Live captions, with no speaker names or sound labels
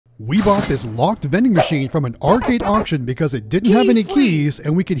We bought this locked vending machine from an arcade auction because it didn't have any keys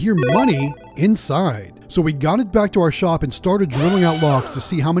and we could hear money inside. So we got it back to our shop and started drilling out locks to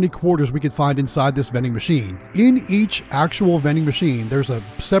see how many quarters we could find inside this vending machine. In each actual vending machine, there's a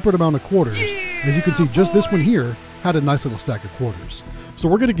separate amount of quarters. As you can see, just this one here had a nice little stack of quarters. So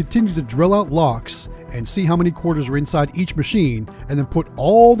we're going to continue to drill out locks and see how many quarters are inside each machine, and then put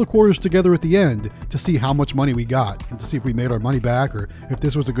all the quarters together at the end to see how much money we got and to see if we made our money back or if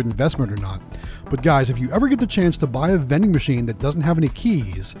this was a good investment or not. But guys, if you ever get the chance to buy a vending machine that doesn't have any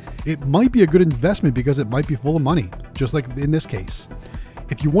keys, it might be a good investment because it might be full of money, just like in this case.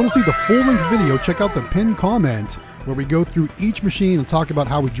 If you want to see the full-length video, check out the pinned comment where we go through each machine and talk about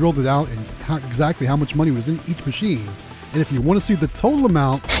how we drilled it out and exactly how much money was in each machine. And if you want to see the total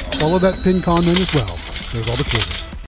amount, follow that pinned comment as well. There's all the quarters.